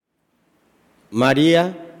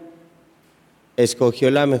María escogió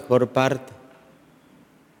la mejor parte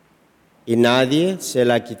y nadie se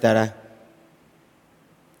la quitará.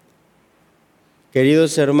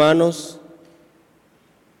 Queridos hermanos,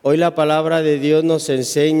 hoy la palabra de Dios nos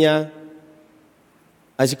enseña,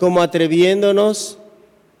 así como atreviéndonos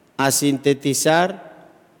a sintetizar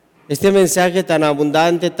este mensaje tan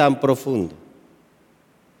abundante, tan profundo.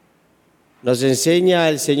 Nos enseña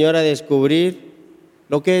el Señor a descubrir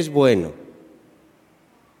lo que es bueno,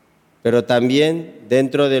 pero también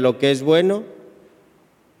dentro de lo que es bueno,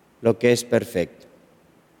 lo que es perfecto,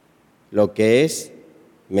 lo que es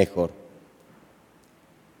mejor.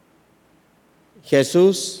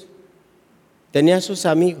 Jesús tenía sus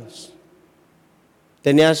amigos,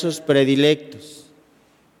 tenía sus predilectos.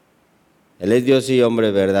 Él es Dios y hombre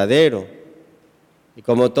verdadero, y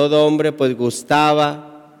como todo hombre, pues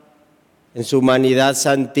gustaba en su humanidad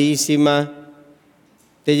santísima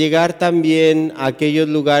de llegar también a aquellos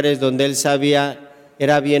lugares donde él sabía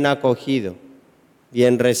era bien acogido,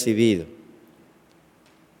 bien recibido.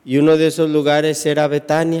 Y uno de esos lugares era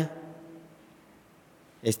Betania,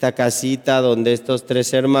 esta casita donde estos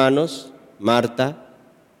tres hermanos, Marta,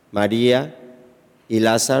 María y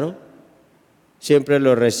Lázaro, siempre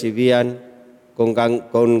lo recibían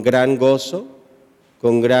con gran gozo,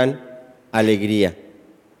 con gran alegría.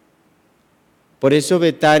 Por eso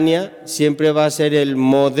Betania siempre va a ser el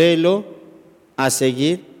modelo a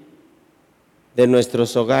seguir de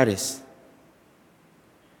nuestros hogares.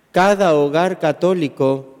 Cada hogar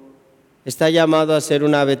católico está llamado a ser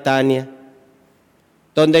una Betania,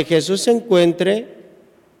 donde Jesús encuentre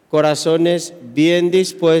corazones bien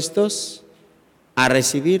dispuestos a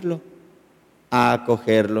recibirlo, a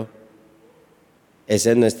acogerlo. Esa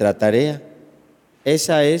es nuestra tarea,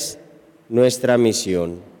 esa es nuestra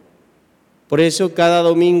misión. Por eso cada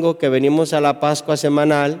domingo que venimos a la Pascua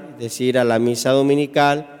semanal, es decir, a la misa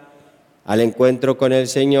dominical, al encuentro con el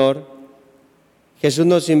Señor, Jesús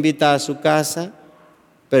nos invita a su casa,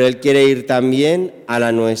 pero Él quiere ir también a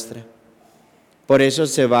la nuestra. Por eso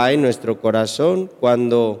se va en nuestro corazón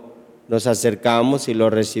cuando nos acercamos y lo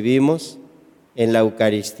recibimos en la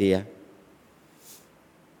Eucaristía.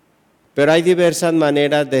 Pero hay diversas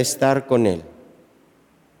maneras de estar con Él.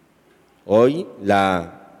 Hoy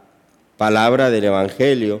la palabra del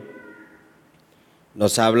Evangelio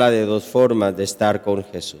nos habla de dos formas de estar con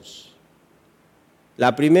Jesús.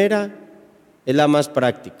 La primera es la más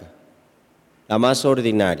práctica, la más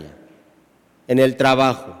ordinaria, en el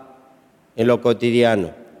trabajo, en lo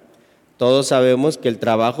cotidiano. Todos sabemos que el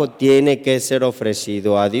trabajo tiene que ser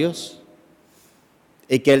ofrecido a Dios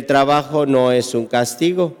y que el trabajo no es un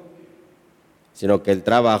castigo, sino que el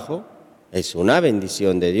trabajo es una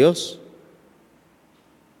bendición de Dios.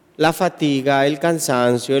 La fatiga, el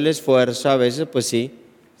cansancio, el esfuerzo, a veces pues sí,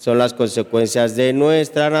 son las consecuencias de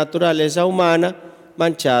nuestra naturaleza humana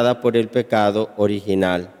manchada por el pecado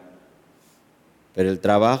original. Pero el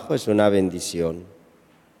trabajo es una bendición.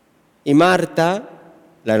 Y Marta,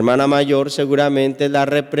 la hermana mayor, seguramente es la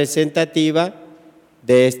representativa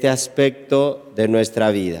de este aspecto de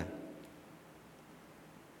nuestra vida.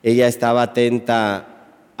 Ella estaba atenta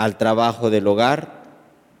al trabajo del hogar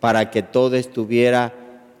para que todo estuviera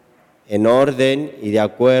en orden y de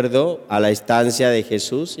acuerdo a la estancia de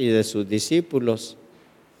Jesús y de sus discípulos.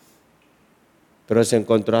 Pero se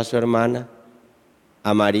encontró a su hermana,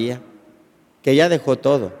 a María, que ella dejó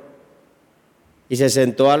todo y se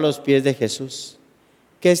sentó a los pies de Jesús.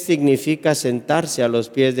 ¿Qué significa sentarse a los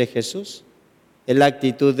pies de Jesús? Es la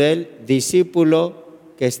actitud del discípulo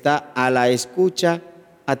que está a la escucha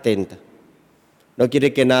atenta. No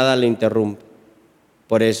quiere que nada lo interrumpa.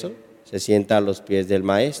 Por eso se sienta a los pies del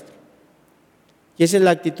Maestro. Y esa es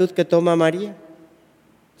la actitud que toma María.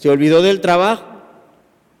 Se olvidó del trabajo,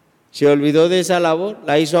 se olvidó de esa labor,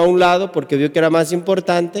 la hizo a un lado porque vio que era más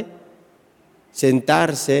importante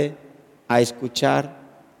sentarse a escuchar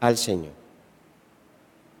al Señor.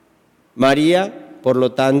 María, por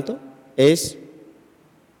lo tanto, es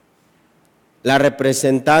la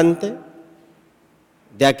representante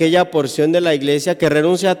de aquella porción de la iglesia que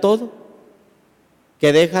renuncia a todo,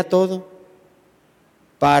 que deja todo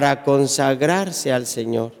para consagrarse al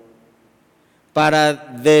Señor, para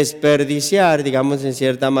desperdiciar, digamos en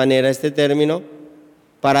cierta manera este término,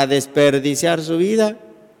 para desperdiciar su vida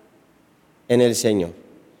en el Señor,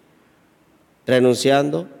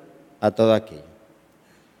 renunciando a todo aquello.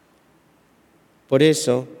 Por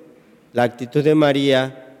eso, la actitud de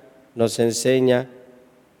María nos enseña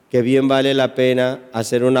que bien vale la pena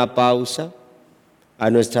hacer una pausa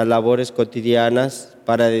a nuestras labores cotidianas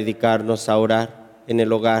para dedicarnos a orar en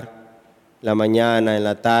el hogar, la mañana, en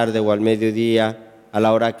la tarde o al mediodía, a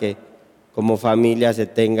la hora que como familia se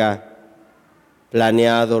tenga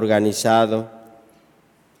planeado, organizado,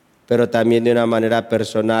 pero también de una manera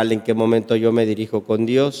personal, en qué momento yo me dirijo con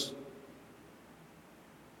Dios,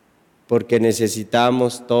 porque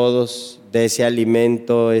necesitamos todos de ese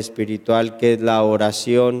alimento espiritual que es la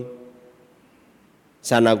oración.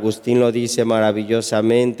 San Agustín lo dice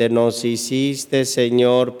maravillosamente: nos hiciste,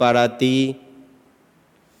 Señor, para ti.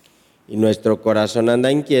 Y nuestro corazón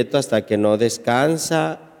anda inquieto hasta que no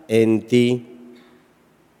descansa en ti.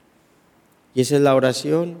 Y esa es la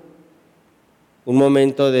oración, un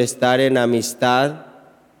momento de estar en amistad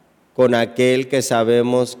con aquel que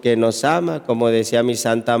sabemos que nos ama, como decía mi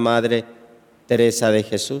Santa Madre Teresa de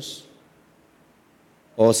Jesús.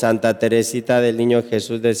 O Santa Teresita del Niño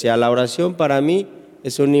Jesús decía: la oración para mí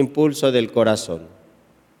es un impulso del corazón.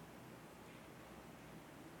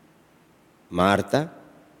 Marta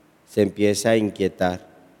se empieza a inquietar.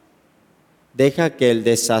 Deja que el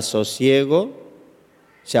desasosiego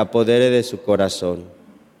se apodere de su corazón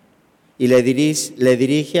y le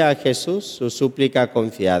dirige a Jesús su súplica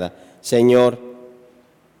confiada: Señor,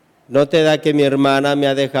 ¿no te da que mi hermana me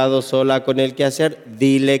ha dejado sola con el quehacer?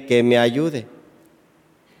 Dile que me ayude.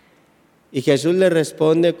 Y Jesús le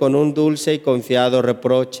responde con un dulce y confiado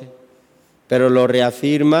reproche, pero lo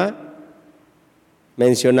reafirma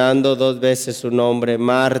mencionando 2 veces su nombre: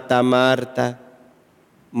 Marta, Marta,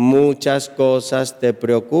 muchas cosas te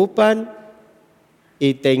preocupan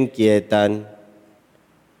y te inquietan.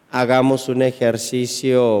 Hagamos un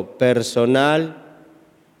ejercicio personal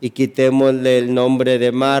y quitémosle el nombre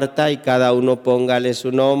de Marta y cada uno póngale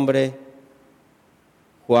su nombre: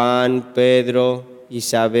 Juan, Pedro,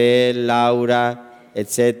 Isabel, Laura,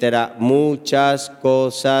 etcétera. Muchas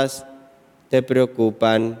cosas te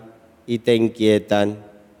preocupan y te inquietan.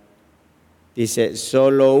 Dice,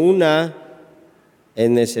 solo una es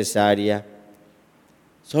necesaria.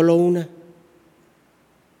 Solo una.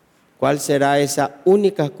 ¿Cuál será esa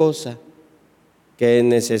única cosa que es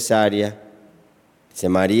necesaria? Dice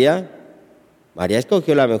María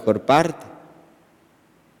escogió la mejor parte.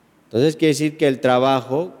 Entonces quiere decir que el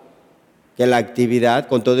trabajo, que la actividad,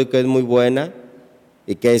 con todo y que es muy buena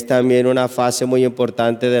y que es también una fase muy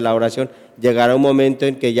importante de la oración, llegará un momento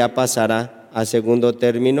en que ya pasará a segundo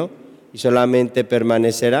término y solamente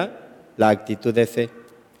permanecerá la actitud de fe,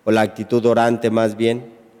 o la actitud orante más bien,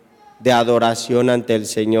 de adoración ante el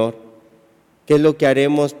Señor, que es lo que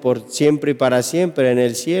haremos por siempre y para siempre en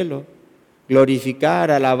el cielo: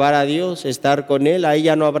 glorificar, alabar a Dios, estar con Él. Ahí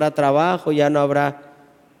ya no habrá trabajo, ya no habrá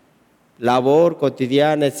labor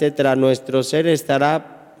cotidiana, etcétera. Nuestro ser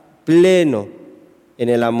estará pleno en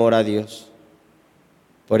el amor a Dios.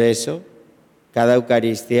 Por eso, cada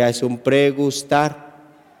Eucaristía es un pregustar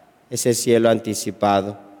ese cielo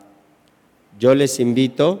anticipado. Yo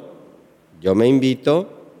me invito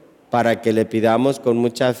para que le pidamos con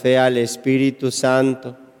mucha fe al Espíritu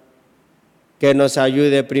Santo que nos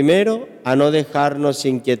ayude primero a no dejarnos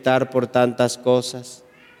inquietar por tantas cosas,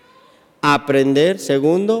 a aprender,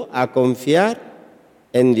 segundo, a confiar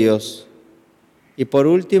en Dios, y por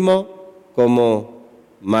último, como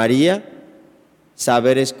María,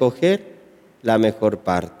 saber escoger la mejor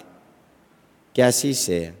parte. Que así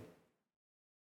sea.